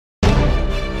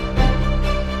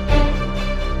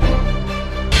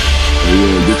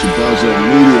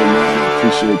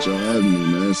Appreciate y'all having me,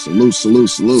 man. Salute, salute,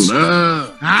 salute.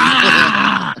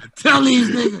 Tell these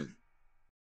niggas.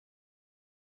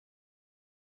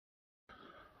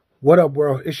 What up,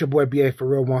 world? It's your boy BA for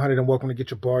Real 100, and welcome to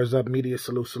Get Your Bars Up Media.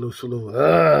 Salute, salute,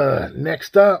 salute.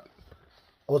 Next up,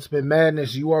 Ultimate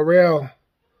Madness URL.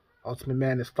 Ultimate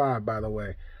Madness 5, by the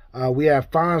way. We have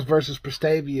Fonz versus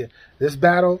Pristavia. This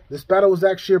battle was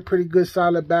actually a pretty good,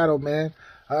 solid battle, man.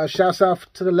 Shouts out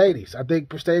to the ladies. I think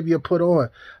Pristavia put on.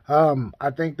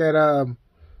 I think that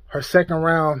her second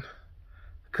round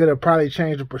could have probably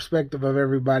changed the perspective of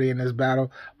everybody in this battle.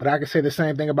 But I can say the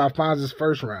same thing about Fonz's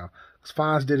first round, because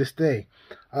Fonz did his thing.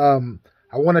 I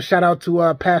want to shout out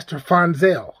to Pastor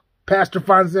Fonzell. Pastor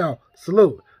Fonzell,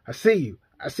 salute. I see you.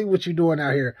 I see what you're doing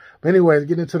out here. But anyways,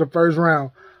 getting into the first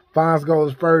round, Fonz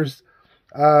goes first.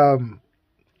 And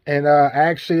I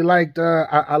actually liked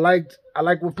I liked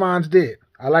what Fonz did.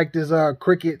 I liked his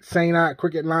cricket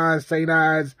lines, Saint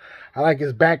Eyes. I like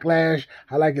his backlash.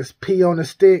 I like his P on the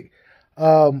stick.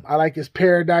 I like his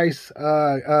paradise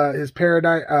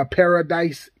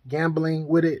gambling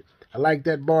with it. I like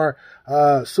that bar.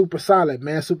 Super solid,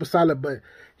 man. Super solid. But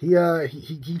he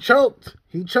choked.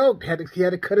 He choked. He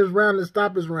had to cut his round and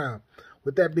stop his round.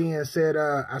 With that being said,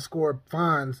 I scored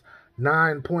Fonz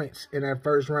 9 points in that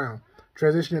first round.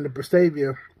 Transitioning to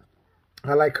Pristavia,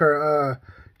 I like her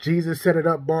Jesus Set It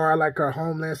Up bar. I like her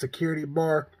Homeland Security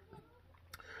bar.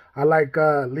 I like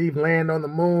Leave Land on the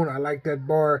Moon. I like that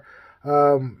bar.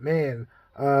 Man,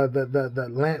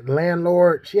 the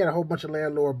landlord. She had a whole bunch of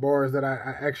landlord bars that I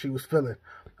actually was feeling.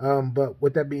 But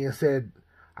with that being said,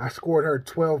 I scored her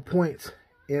 12 points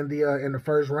in the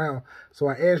first round. So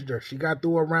I edged her. She got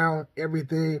through a round,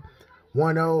 everything.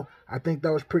 1-0. I think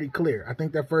that was pretty clear. I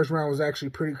think that first round was actually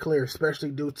pretty clear,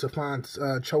 especially due to Fonz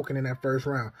choking in that first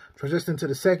round. Transitioning to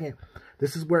the second,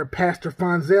 this is where Pastor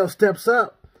Fonzell steps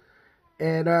up.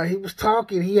 And he was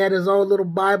talking. He had his own little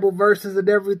Bible verses and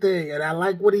everything. And I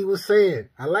like what he was saying.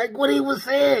 I like what he was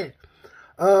saying.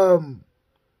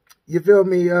 You feel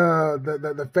me?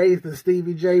 The Faith and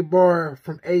Stevie J bar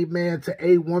from A man to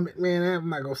A woman. Man, I'm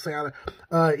not going to say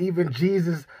even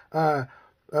Jesus,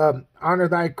 honor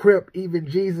thy crib, even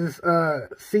Jesus,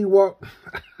 sea walk.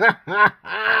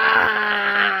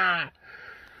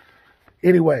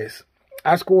 Anyways,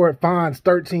 I scored Fonz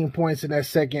 13 points in that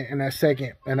second, and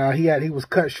he was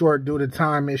cut short due to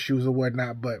time issues or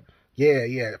whatnot. But yeah,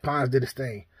 Fonz did his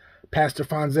thing. Pastor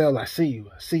Fonzell, I see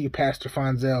you, Pastor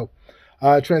Fonzell.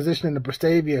 Transitioning to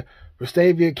Pristavia.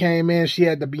 Pristavia came in. She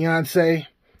had the Beyonce.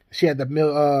 She had the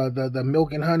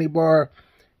milk and honey bar,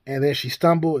 and then she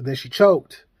stumbled, and then she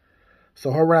choked. So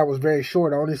her round was very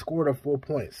short. I only scored her 4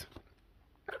 points.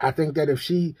 I think that if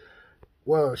she,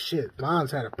 well, shit, Fonz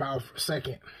had a powerful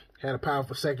second,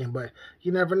 but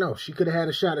you never know. She could have had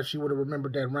a shot if she would have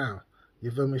remembered that round. You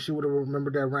feel me? She would have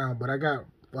remembered that round. But I got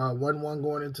 1-1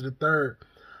 going into the third.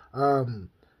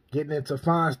 Getting into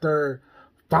Fonz's third.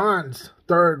 Fonz's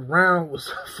third round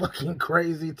was fucking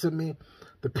crazy to me.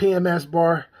 The PMS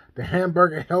bar, the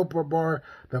hamburger helper bar,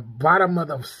 the bottom of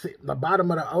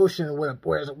the ocean where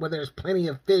there's plenty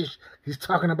of fish. He's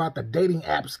talking about the dating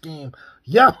app scheme.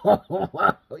 Yo,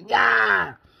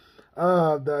 yeah.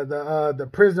 The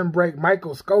prison break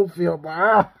Michael Scofield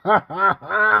bar. Oh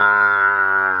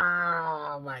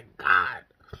my God.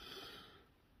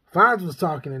 Fonz was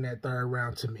talking in that third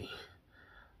round to me.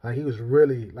 Like he was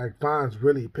really, like Fonz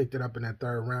really picked it up in that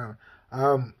third round.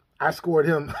 I scored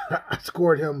him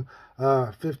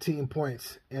 15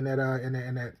 points in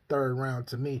that third round.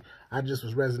 To me, I just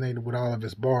was resonating with all of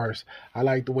his bars. I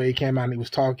liked the way he came out and he was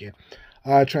talking.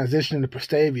 Transitioning to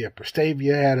Pristavia.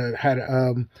 Pristavia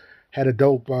had a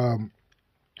dope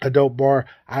bar.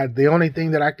 The only thing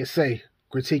that I could say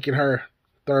critiquing her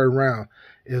third round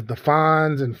is the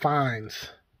Fonz and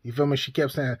fines. You feel me? She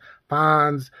kept saying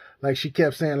Fonz, like she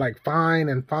kept saying like fine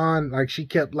and fond, like she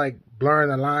kept like blurring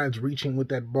the lines, reaching with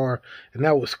that bar, and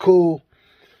that was cool.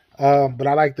 But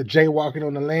I like the jaywalking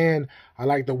on the land. I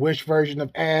like the Wish version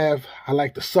of Av. I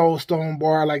like the Soul Stone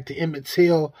bar. I like the Emmett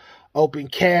Till open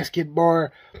casket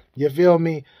bar. You feel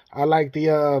me? I like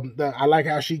I like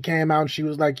how she came out and she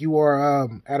was like, you are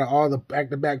out of all the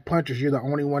back-to-back punchers, you're the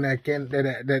only one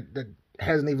that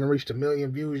hasn't even reached 1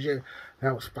 million views yet.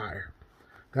 That was fire.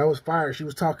 That was fire. She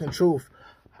was talking truth.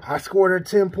 I scored her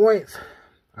 10 points.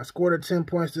 I scored her 10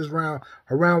 points this round.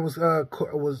 Her round was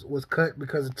cut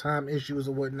because of time issues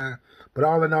and whatnot. But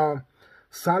all in all,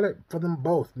 solid for them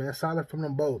both, man. Solid from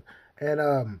them both.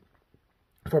 And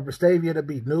for Pristavia to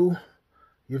be new,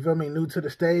 you feel me, new to the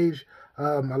stage,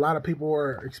 a lot of people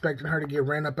were expecting her to get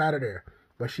ran up out of there.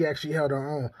 But she actually held her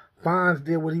own. Fonz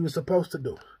did what he was supposed to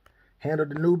do.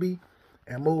 Handled the newbie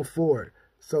and moved forward.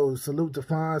 So salute to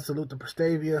Fonz, salute to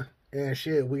Pristavia, and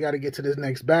shit, we got to get to this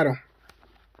next battle.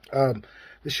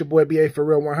 This your boy BA for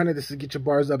Real 100. This is Get Your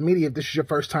Bars Up Media. If this is your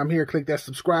first time here, click that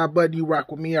subscribe button. You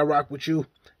rock with me, I rock with you.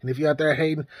 And if you're out there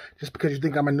hating just because you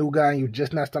think I'm a new guy and you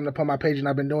just not stumbled upon my page and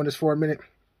I've been doing this for a minute,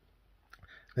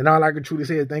 then all I can truly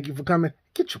say is thank you for coming.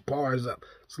 Get your bars up.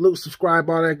 Salute, subscribe,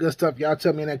 all that good stuff. Y'all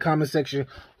tell me in that comment section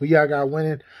who y'all got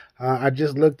winning. I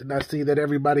just looked and I see that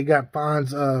everybody got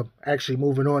Fonz actually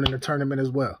moving on in the tournament as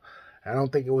well. I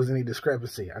don't think it was any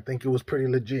discrepancy. I think it was pretty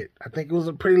legit. I think it was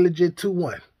a pretty legit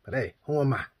 2-1. But hey, who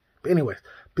am I? But anyways,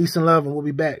 peace and love, and we'll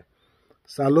be back.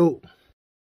 Salute.